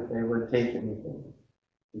don't think they would take anything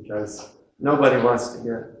because nobody wants to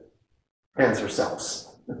get cancer cells.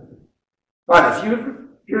 But if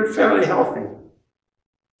you're fairly healthy,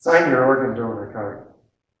 sign your organ donor card.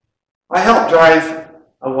 I helped drive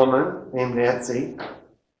a woman named Nancy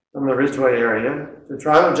from the Ridgeway area to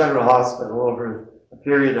Toronto General Hospital over a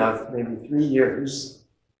period of maybe 3 years,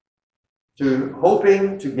 to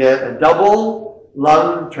hoping to get a double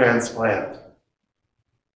lung transplant.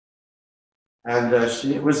 And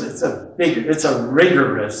it's a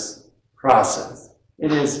rigorous process.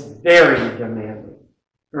 It is very demanding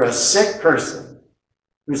for a sick person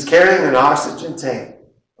who's carrying an oxygen tank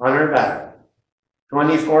on her back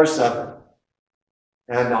 24/7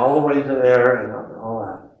 and all the way to there and all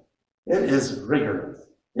that. It is rigorous.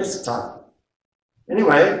 It's tough.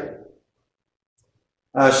 Anyway,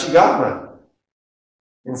 she got one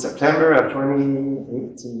in September of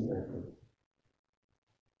 2018, I think.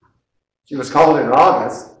 She was called in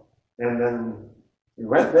August, and then we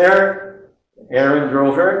went there, Aaron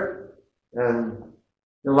drove her, and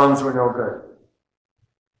the lungs were no good.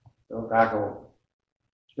 So back home.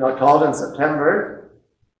 She got called in September,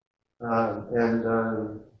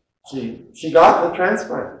 and she got the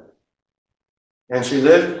transplant. And she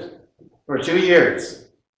lived for 2 years.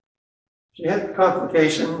 She had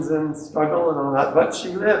complications and struggle and all that, but she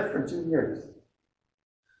lived for 2 years.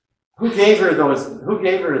 Who gave her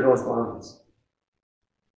those lungs?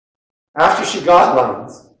 After she got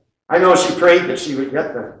lungs, I know she prayed that she would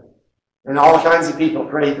get them. And all kinds of people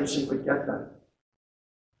prayed that she would get them.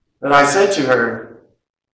 But I said to her,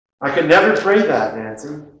 "I could never pray that,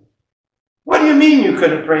 Nancy." "What do you mean you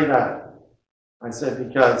couldn't pray that?" I said,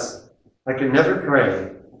 "Because I could never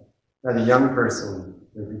pray that a young person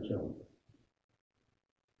would be killed.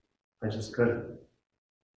 I just couldn't."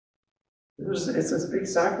 It's a big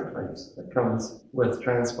sacrifice that comes with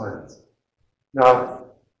transplants. Now,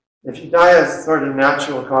 if you die of sort of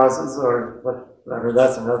natural causes or whatever,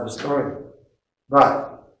 that's another story.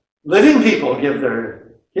 But living people give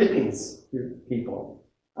their kidneys to people.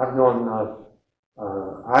 I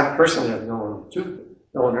personally have known 2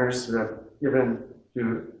 donors who have given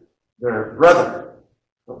to their brother,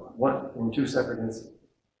 one in 2 separate instances.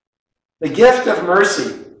 The gift of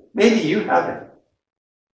mercy, maybe you have it,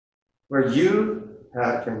 where you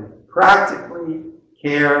can practically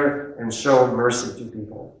care and show mercy to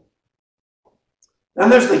people. Then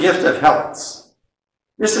there's the gift of helps.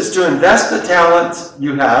 This is to invest the talents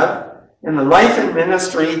you have in the life and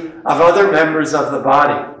ministry of other members of the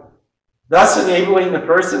body, thus enabling the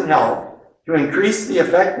person helped to increase the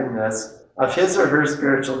effectiveness of his or her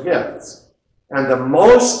spiritual gifts. And the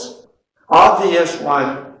most obvious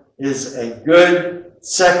one is a good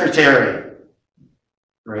secretary.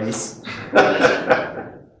 Grace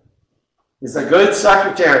is a good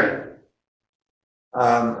secretary.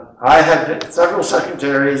 I had several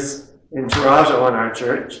secretaries in Toronto in our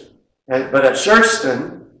church, but at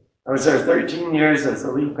Shurston, I was there 13 years as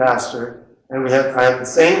the lead pastor, And I had the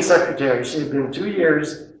same secretary. She had been 2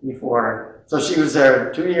 years before. So she was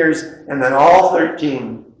there 2 years, and then all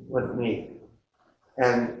 13 with me.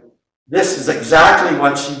 And this is exactly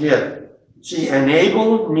what she did. She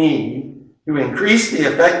enabled me to increase the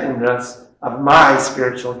effectiveness of my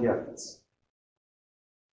spiritual gifts.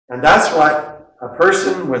 And that's what a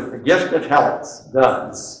person with the gift of helps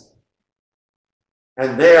does.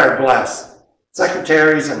 And they are blessed.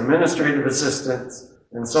 Secretaries and administrative assistants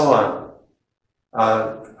and so on.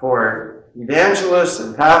 For evangelists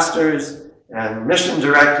and pastors and mission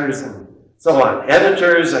directors and so on.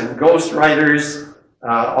 Editors and ghostwriters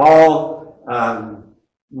all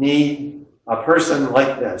need a person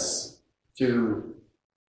like this to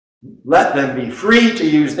let them be free to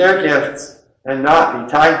use their gifts and not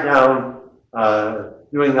be tied down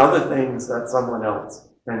doing other things that someone else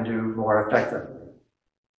can do more effectively.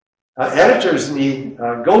 Editors need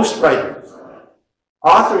ghostwriters.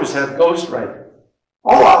 Authors have ghostwriters.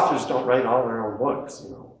 All authors don't write all their own books, you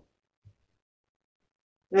know.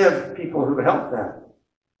 They have people who help them.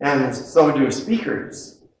 And so do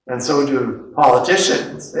speakers. And so do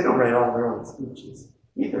politicians. They don't write all their own speeches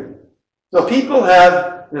either. So people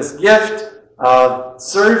have this gift of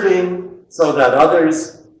serving so that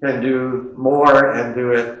others can do more and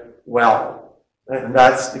do it well. And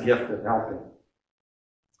that's the gift of helping.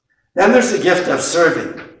 Then there's the gift of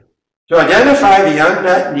serving. To identify the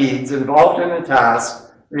unmet needs involved in a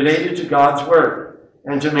task related to God's work,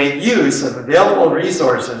 and to make use of available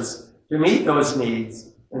resources to meet those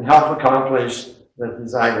needs and help accomplish the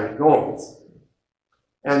desired goals.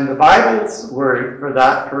 And the Bible's word for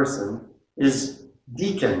that person is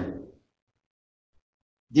deacon.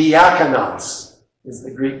 Diakonos is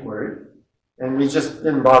the Greek word, and we just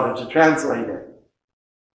didn't bother to translate it.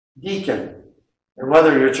 Deacon. And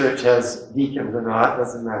whether your church has deacons or not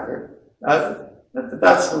doesn't matter.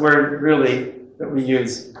 That's the word really that we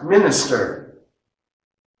use. Minister.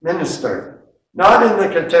 Minister. Not in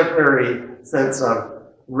the contemporary sense of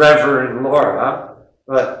Reverend Laura,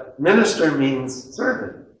 but minister means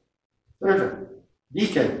servant. Servant.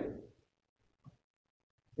 Deacon.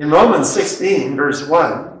 In Romans 16, verse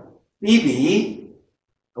 1, Phoebe,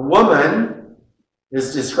 a woman,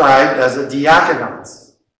 is described as a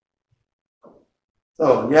diakonos.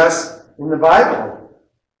 So, yes, in the Bible,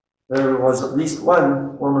 there was at least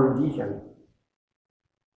one woman deacon.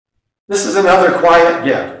 This is another quiet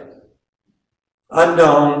gift.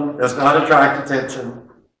 Unknown, does not attract attention.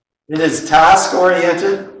 It is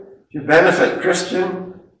task-oriented to benefit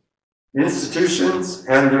Christian institutions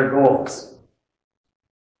and their goals.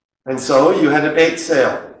 And so you had a bake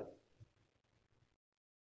sale.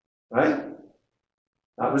 Right?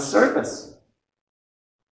 That was service.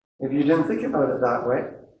 If you didn't think about it that way.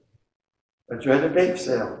 But you had a bake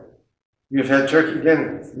sale. You've had turkey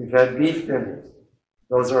dinners. You've had beef dinners.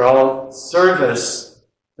 Those are all service.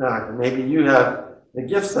 Maybe you have the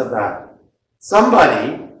gifts of that.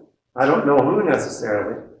 Somebody, I don't know who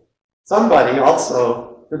necessarily, somebody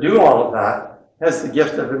also, to do all of that, has the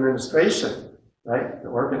gift of administration, right? To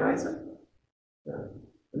organize it.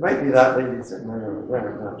 It might be that lady sitting there,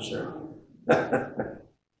 I'm not sure.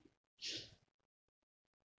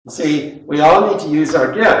 See, we all need to use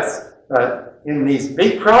our gifts, but in these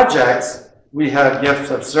big projects, we have gifts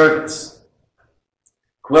of service.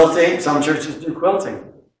 Quilting, some churches do quilting.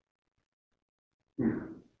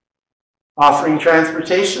 Offering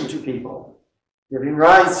transportation to people, giving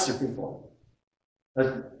rides to people.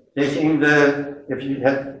 Taking if you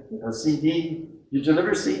had a CD, you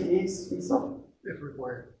deliver CDs, Cecil? If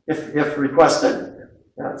required. If requested.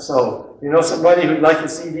 Yeah, so, you know somebody who'd like a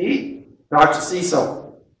CD? Talk to Cecil.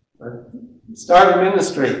 Start a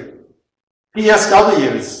ministry.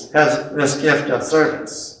 PSWs has this gift of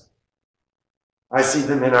service. I see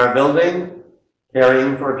them in our building,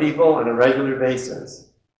 caring for people on a regular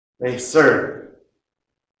basis. They serve.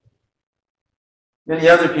 Many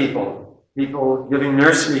other people giving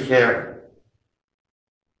nursery care,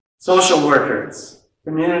 social workers,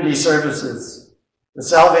 community services, the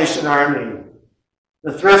Salvation Army,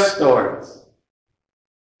 the thrift stores.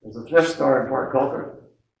 There's a thrift store in Port Colborne,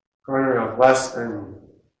 corner of West and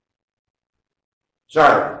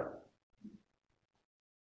Charlotte.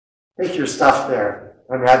 Take your stuff there.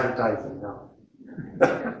 I'm advertising now.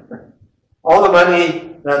 All the money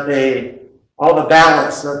all the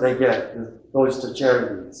balance that they get goes to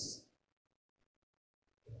charities.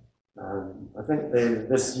 I think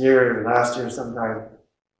this year, last year sometime,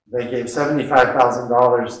 they gave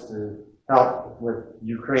 $75,000 to help with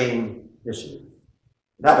Ukraine issues.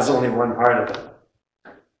 That was only one part of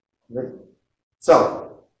it.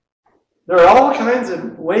 So, there are all kinds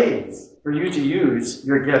of ways for you to use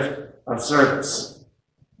your gift of service.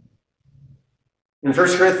 In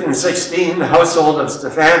 1 Corinthians 16, the household of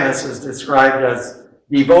Stephanus is described as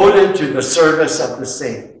devoted to the service of the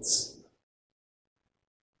saints.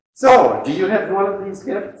 So, do you have one of these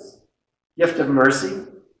gifts? Gift of mercy,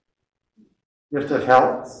 gift of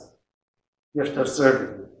health, gift of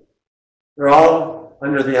serving. They're all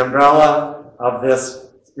under the umbrella of this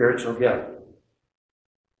spiritual gift.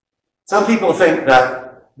 Some people think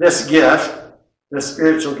that this gift, this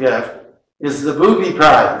spiritual gift, is the booby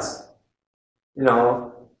prize. You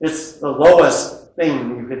know, it's the lowest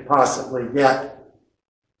thing you could possibly get.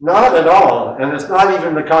 Not at all, and it's not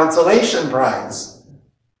even the consolation prize.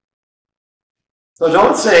 So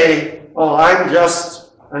don't say, oh, I'm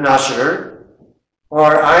just an usher,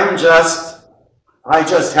 or I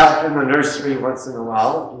just help in the nursery once in a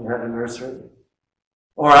while, if you had a nursery.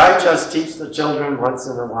 Or I just teach the children once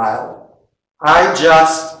in a while.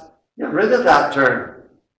 Get rid of that term.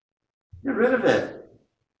 Get rid of it.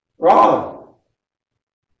 Wrong.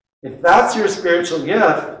 If that's your spiritual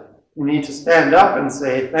gift, you need to stand up and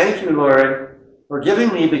say, thank you, Lord, for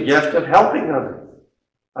giving me the gift of helping others,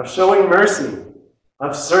 of showing mercy,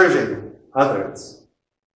 of serving others.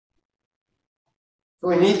 So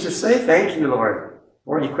we need to say thank you, Lord,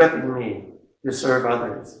 for equipping me to serve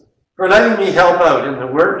others, for letting me help out in the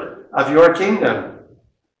work of your kingdom,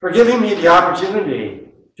 for giving me the opportunity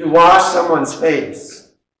to wash someone's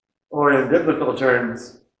face, or in biblical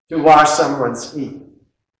terms, to wash someone's feet.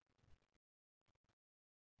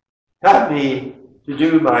 Help me to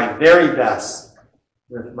do my very best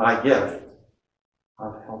with my gift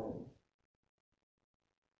of helping.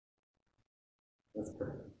 Let's pray.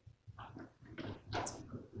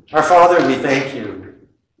 Our Father, we thank you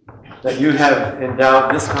that you have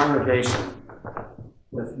endowed this congregation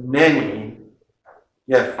with many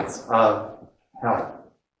gifts of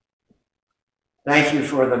help. Thank you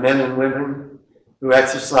for the men and women who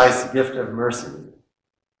exercise the gift of mercy,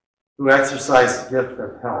 who exercise the gift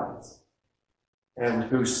of health, and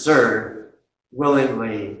who serve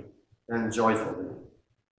willingly and joyfully.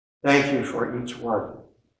 Thank you for each one.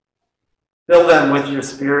 Fill them with your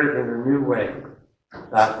Spirit in a new way,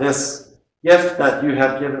 that this gift that you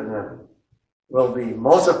have given them will be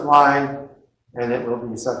multiplied, and it will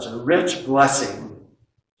be such a rich blessing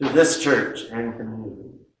to this church and community,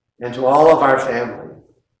 and to all of our families.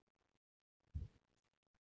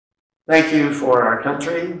 Thank you for our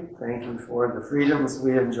country. Thank you for the freedoms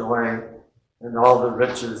we enjoy and all the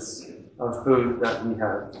riches of food that we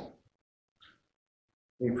have.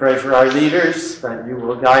 We pray for our leaders, that you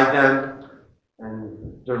will guide them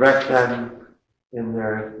and direct them in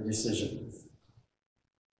their decisions.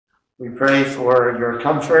 We pray for your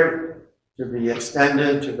comfort to be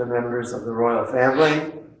extended to the members of the royal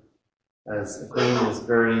family as the Queen is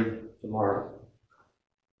buried tomorrow.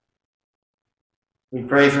 We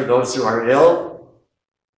pray for those who are ill,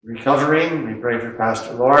 recovering. We pray for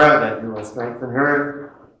Pastor Laura, that you will strengthen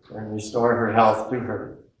her and restore her health to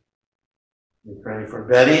her. We pray for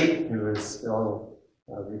Betty, who is still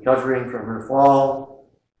recovering from her fall.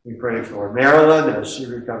 We pray for Marilyn as she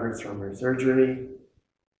recovers from her surgery.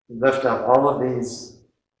 We lift up all of these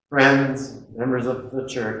friends, members of the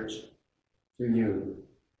church, to you.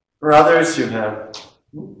 For others who have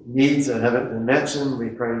needs that haven't been mentioned, we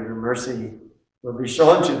pray your mercy will be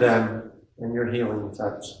shown to them and your healing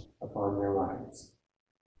touch upon their lives.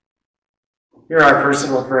 Hear our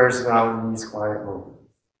personal prayers now in these quiet moments.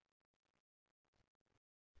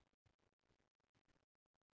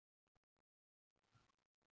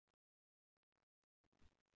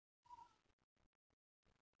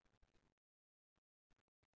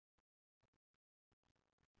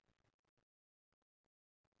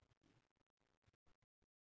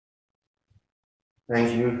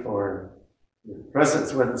 Thank you for your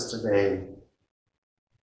presence with us today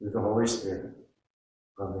through the Holy Spirit.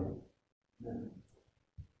 Amen.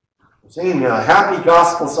 We're singing a happy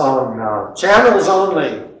gospel song now. Channels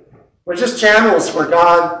only. We're just channels for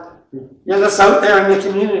God to get us out there in the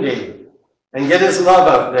community and get his love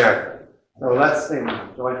out there. So let's sing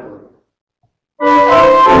joyfully.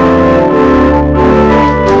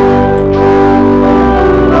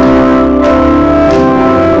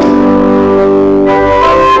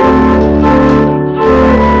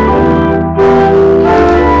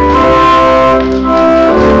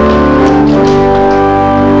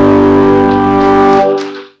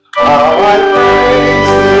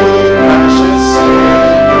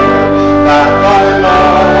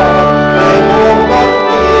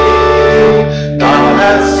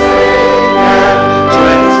 Has saved and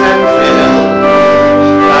strengthened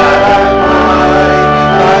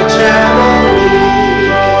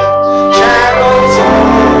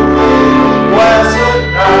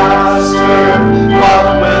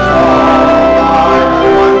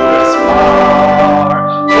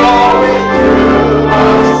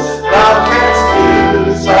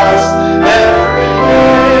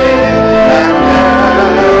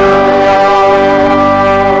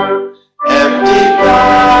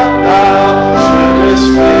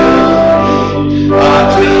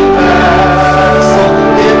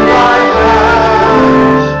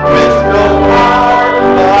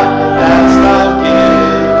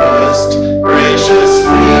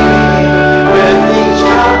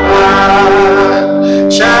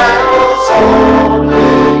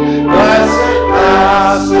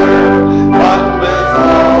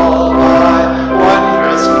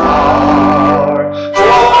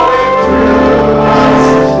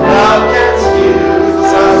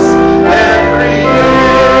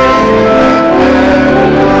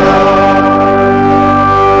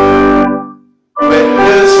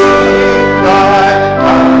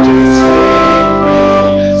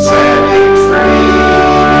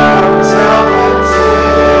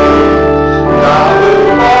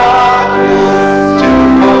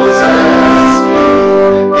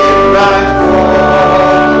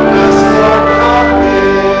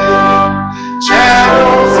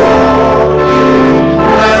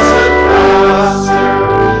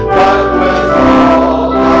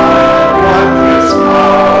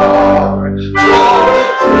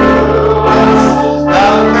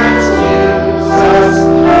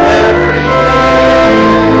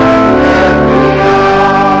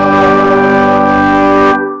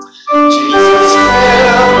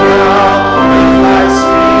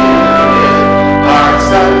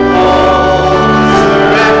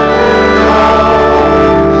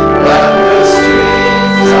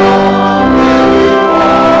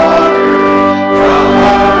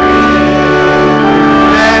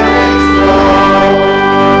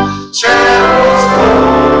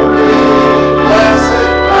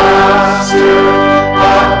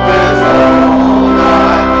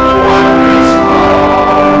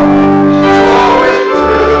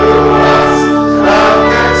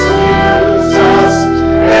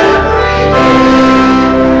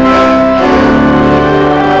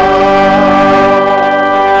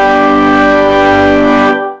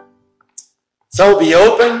So be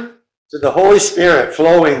open to the Holy Spirit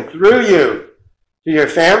flowing through you to your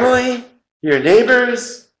family, to your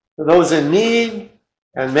neighbors, to those in need,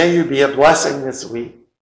 and may you be a blessing this week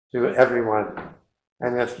to everyone.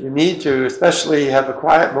 And if you need to especially have a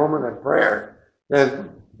quiet moment of prayer, then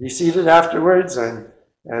be seated afterwards and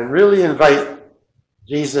really invite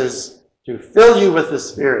Jesus to fill you with the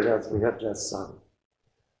Spirit as we have just sung.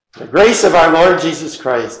 The grace of our Lord Jesus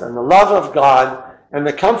Christ and the love of God and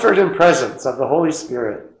the comfort and presence of the Holy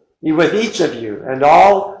Spirit be with each of you and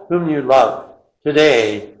all whom you love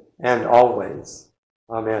today and always.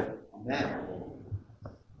 Amen. Amen.